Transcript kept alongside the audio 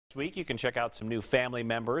This week, you can check out some new family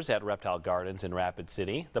members at Reptile Gardens in Rapid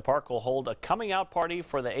City. The park will hold a coming out party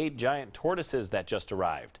for the 8 giant tortoises that just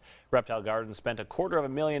arrived. Reptile Gardens spent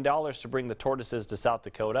 $250,000 to bring the tortoises to South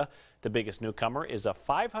Dakota. The biggest newcomer is a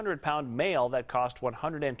 500-pound male that cost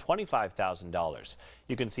 $125,000.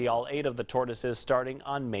 You can see all 8 of the tortoises starting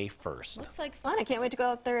on May 1st. Looks like fun. I can't wait to go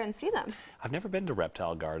out there and see them. I've never been to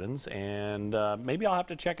Reptile Gardens, and maybe I'll have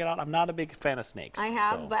to check it out. I'm not a big fan of snakes. I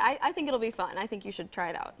have, but I think it'll be fun. I think you should try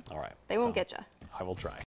it out. All right. They won't get you. I will try.